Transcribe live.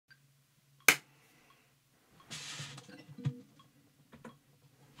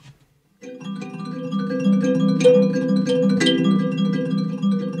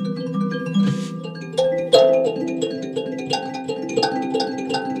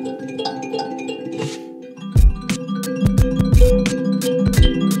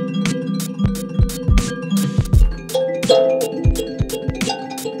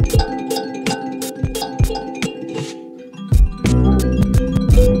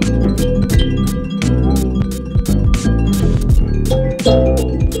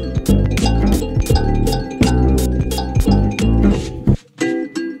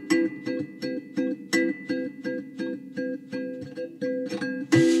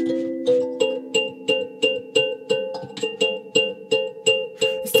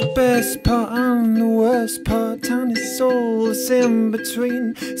Best part and the worst part, and it's all that's in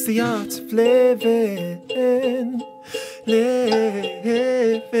between. It's the art of living.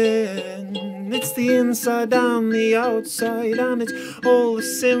 It's the inside and the outside, and it's all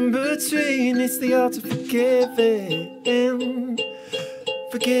that's in between. It's the art of forgiving.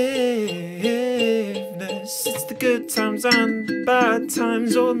 Forgiveness. It's the good times and the bad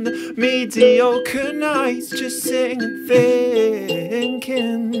times, on the mediocre nights, just sitting and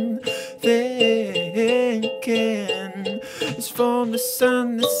thinking. It's formless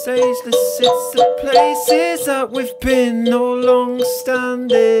and it's ageless. It's the places that we've been no longer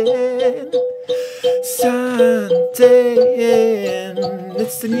standing.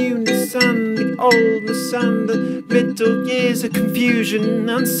 It's the newness and the oldness and the middle years of confusion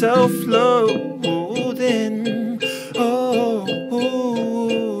and self-loathing. Oh,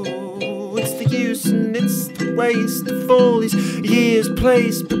 it's the use and it's the waste of all these years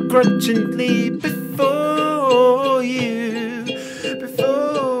placed begrudgingly before you.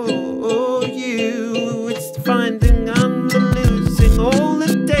 It's the finding and the losing all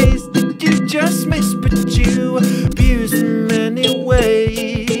the days that you just missed, but you abuse them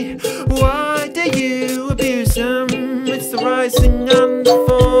anyway. Why do you abuse them? It's the rising and the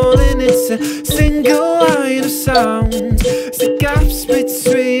falling. It's a single line of sound. It's the gaps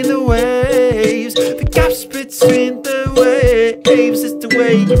between the waves. The gaps between the waves. It's the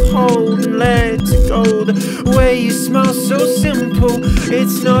way you hold and let it go. The way you smile so simple.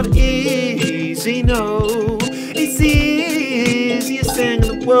 It's not easy, no. It's the easiest thing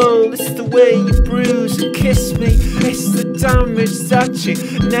in the world. It's the way you bruise and kiss me. It's the damage that you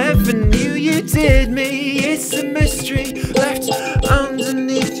never knew you did me. It's the mystery left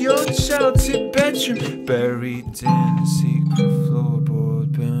underneath your sheltered bedroom, buried in a secret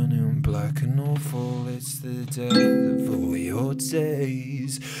floorboard, burning black and awful. It's the death of all your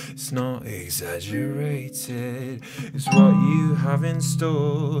days. It's not exaggerated. It's what you have in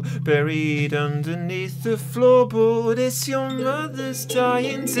store, buried underneath the floorboard. It's your mother's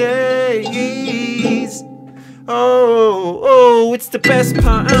dying days. Oh, it's the best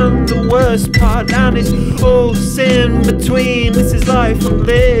part and the worst part, and it's all that's in between. This is life I'm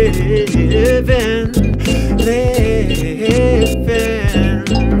living.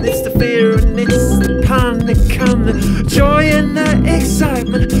 It's the fear and it's the panic and the joy and the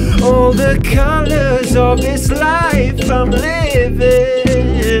excitement, all the colours of this life I'm living.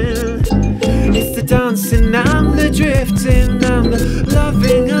 It's the dancing and the drifting and the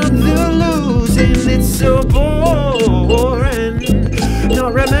loving and the losing. It's so boring,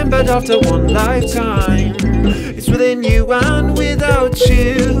 not remembered after one lifetime. It's within you and without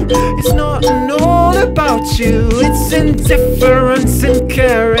you. It's not all about you. It's indifference and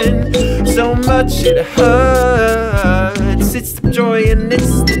caring so much it hurts. It's the joy and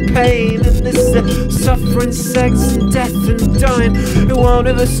it's the pain and it's the suffering, sex and death and dying. It won't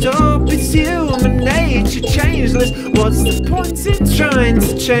ever stop. It's human nature, changeless. What's the point in trying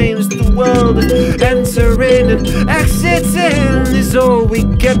to change the world? And entering and exiting is all we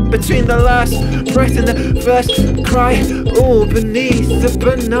get between the last breath and the first cry. All beneath the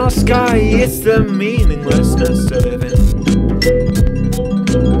banal sky. It's the meaninglessness of living.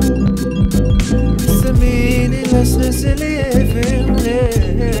 It's the meaninglessness of living.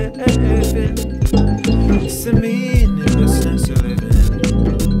 It's the meaninglessness of living.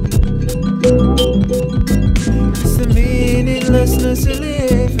 It's the meaninglessness of living.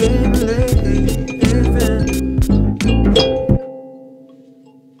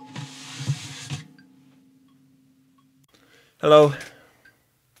 Hello.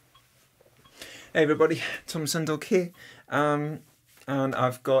 Hey everybody, Tom Sundog here. And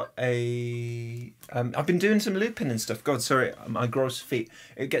I've got a I've been doing some looping and stuff. God, sorry, my gross feet.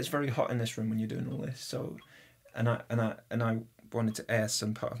 It gets very hot in this room when you're doing all this. So, and I wanted to air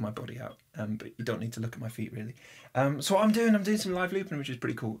some part of my body out. But you don't need to look at my feet really. So what I'm doing some live looping, which is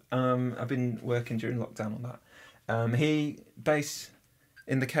pretty cool. I've been working during lockdown on that. Bass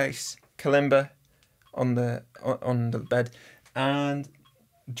in the case, kalimba, on the bed, and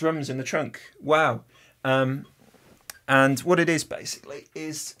drums in the trunk. Wow. And what it is basically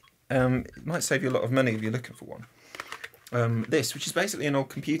is, it might save you a lot of money if you're looking for one. This, which is basically an old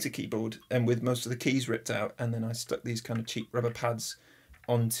computer keyboard, and with most of the keys ripped out, and then I stuck these kind of cheap rubber pads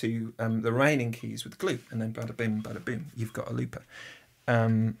onto the remaining keys with glue, and then bada boom, you've got a looper.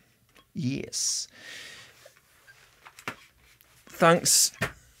 Yes. Thanks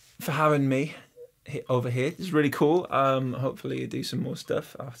for having me over here. It's really cool. Hopefully you do some more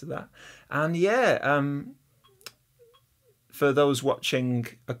stuff after that. And yeah, for those watching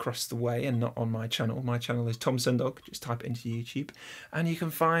across the way and not on my channel is Tom Sundog. Just type it into YouTube and you can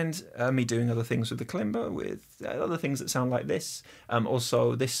find me doing other things with the kalimba, with other things that sound like this.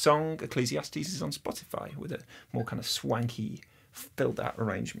 Also, this song, Ecclesiastes, is on Spotify with a more kind of swanky, filled out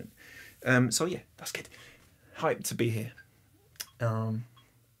arrangement. So yeah, that's good. Hyped to be here.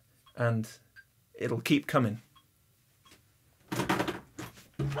 And it'll keep coming.